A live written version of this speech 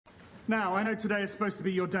Now, I know today is supposed to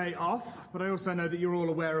be your day off, but I also know that you're all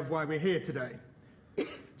aware of why we're here today.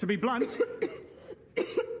 To be blunt,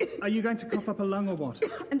 are you going to cough up a lung or what?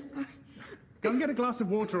 I'm sorry. Go and get a glass of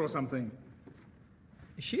water or something.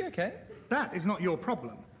 Is she okay? That is not your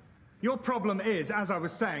problem. Your problem is, as I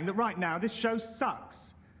was saying, that right now this show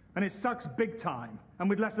sucks. And it sucks big time. And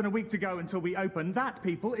with less than a week to go until we open, that,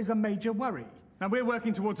 people, is a major worry. Now, we're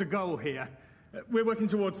working towards a goal here. We're working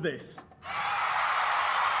towards this.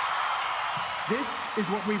 This is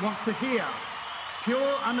what we want to hear.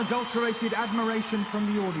 Pure, unadulterated admiration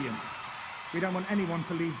from the audience. We don't want anyone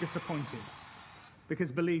to leave disappointed.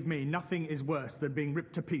 Because believe me, nothing is worse than being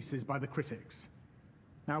ripped to pieces by the critics.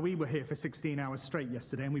 Now, we were here for 16 hours straight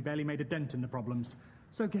yesterday, and we barely made a dent in the problems.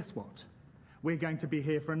 So guess what? We're going to be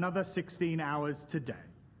here for another 16 hours today.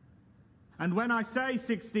 And when I say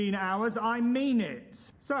 16 hours, I mean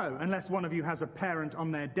it. So, unless one of you has a parent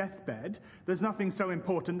on their deathbed, there's nothing so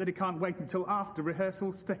important that it can't wait until after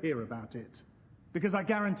rehearsals to hear about it. Because I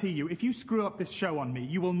guarantee you, if you screw up this show on me,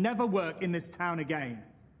 you will never work in this town again.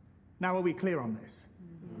 Now, are we clear on this?